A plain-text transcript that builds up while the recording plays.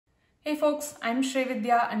Hey folks, I'm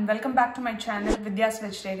Vidhya and welcome back to my channel Vidhya's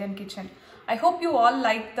Vegetarian Kitchen. I hope you all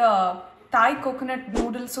liked the Thai coconut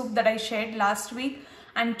noodle soup that I shared last week,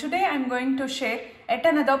 and today I'm going to share yet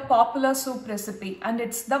another popular soup recipe, and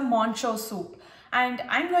it's the Manchow soup. And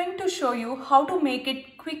I'm going to show you how to make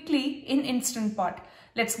it quickly in Instant Pot.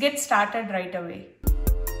 Let's get started right away.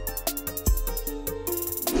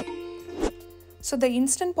 So the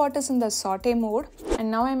Instant Pot is in the saute mode,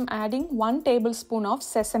 and now I'm adding 1 tablespoon of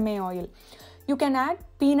sesame oil. You can add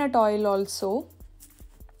peanut oil also.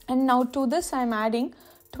 And now to this I'm adding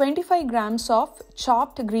 25 grams of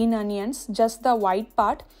chopped green onions, just the white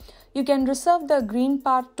part. You can reserve the green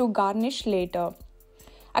part to garnish later.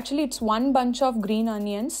 Actually it's 1 bunch of green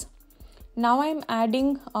onions. Now I'm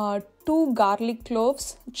adding 2 garlic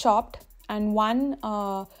cloves chopped and 1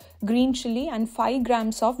 green chili and 5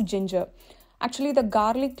 grams of ginger. Actually, the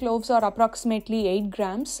garlic cloves are approximately 8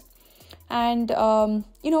 grams. And,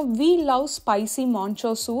 we love spicy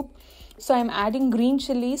Manchow soup. So, I'm adding green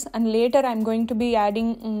chilies, and later I'm going to be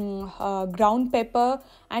adding ground pepper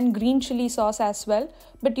and green chili sauce as well.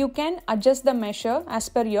 But you can adjust the measure as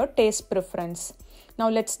per your taste preference. Now,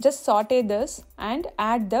 let's just saute this and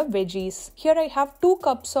add the veggies. Here I have 2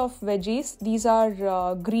 cups of veggies. These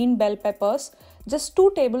are green bell peppers. Just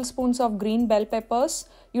 2 tablespoons of green bell peppers.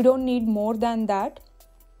 You don't need more than that.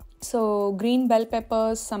 So green bell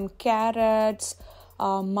peppers, some carrots,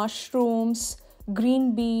 mushrooms,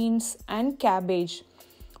 green beans and cabbage.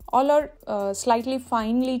 All are slightly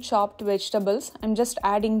finely chopped vegetables. I'm just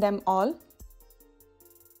adding them all.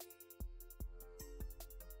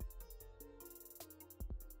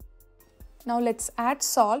 Now let's add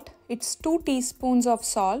salt. It's 2 teaspoons of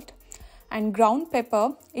salt. And ground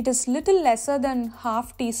pepper, it is little lesser than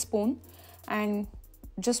half teaspoon, and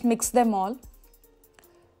just mix them all.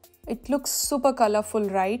 It looks super colorful,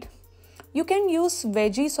 right? You can use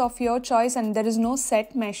veggies of your choice and there is no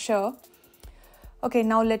set measure. Okay,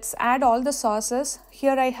 now let's add all the sauces.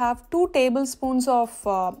 Here I have 2 tablespoons of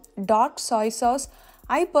dark soy sauce.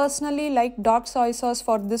 I personally like dark soy sauce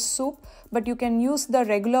for this soup, but you can use the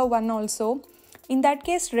regular one also. In that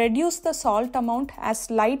case, reduce the salt amount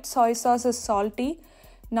as light soy sauce is salty.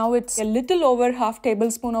 Now it's a little over half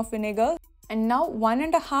tablespoon of vinegar. And now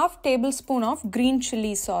 1.5 tablespoon of green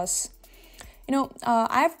chili sauce.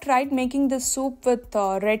 I have tried making this soup with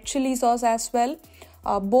red chili sauce as well.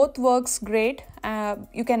 Both works great.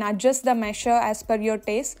 You can adjust the measure as per your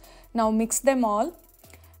taste. Now mix them all.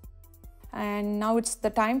 And now it's the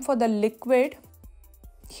time for the liquid.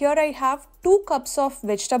 Here I have 2 cups of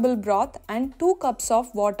vegetable broth and 2 cups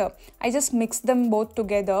of water. I just mix them both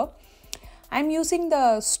together. I'm using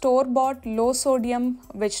the store-bought low sodium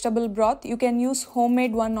vegetable broth. You can use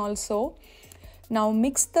homemade one also. Now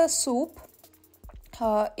mix the soup.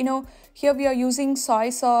 Here we are using soy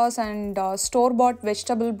sauce and store-bought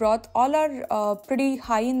vegetable broth. All are pretty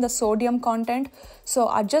high in the sodium content. So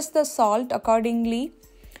adjust the salt accordingly.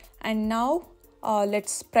 And now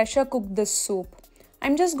let's pressure cook this soup.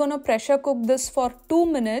 I'm just going to pressure cook this for 2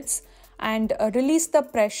 minutes and release the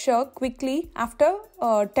pressure quickly after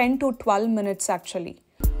 10 to 12 minutes actually.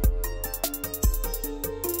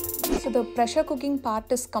 So the pressure cooking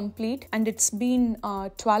part is complete and it's been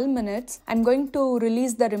 12 minutes. I'm going to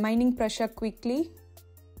release the remaining pressure quickly.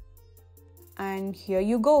 And here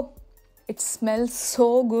you go. It smells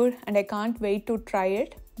so good and I can't wait to try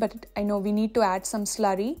it. But I know we need to add some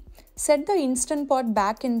slurry. Set the Instant Pot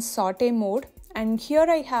back in saute mode. And here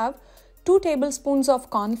I have 2 tablespoons of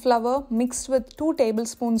corn flour mixed with 2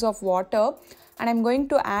 tablespoons of water, and I'm going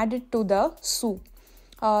to add it to the soup.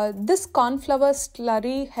 This corn flour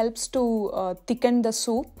slurry helps to thicken the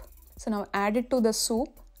soup. So now add it to the soup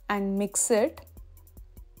and mix it.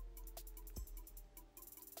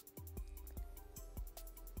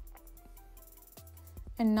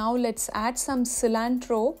 And now let's add some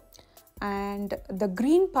cilantro and the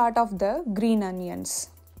green part of the green onions.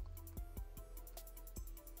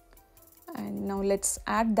 And now let's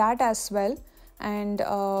add that as well and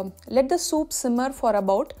let the soup simmer for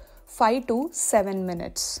about 5 to 7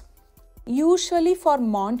 minutes. Usually for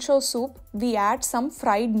Manchow soup, we add some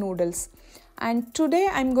fried noodles. And today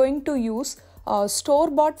I'm going to use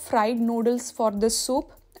store-bought fried noodles for this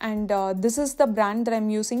soup. And this is the brand that I'm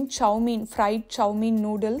using, fried chow mein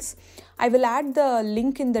noodles. I will add the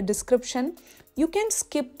link in the description. You can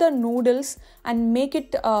skip the noodles and make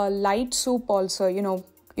it a light soup also,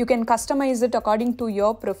 You can customize it according to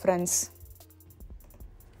your preference.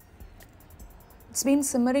 It's been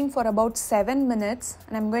simmering for about 7 minutes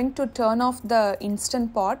and I'm going to turn off the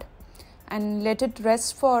Instant Pot and let it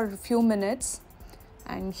rest for a few minutes.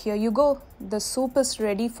 And here you go. The soup is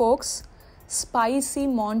ready, folks. spicy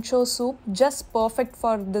manchow soup, just perfect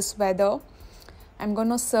for this weather. I'm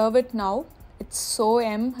gonna serve it now. It's so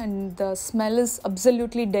yum and the smell is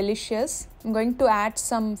absolutely delicious. I'm going to add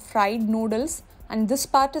some fried noodles, and this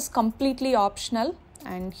part is completely optional.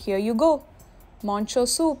 And here you go, manchow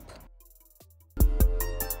soup.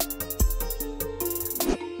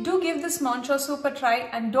 Do give this manchow soup a try,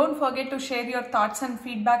 and don't forget to share your thoughts and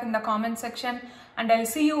feedback in the comment section, and I'll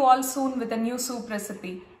see you all soon with a new soup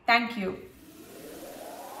recipe. Thank you.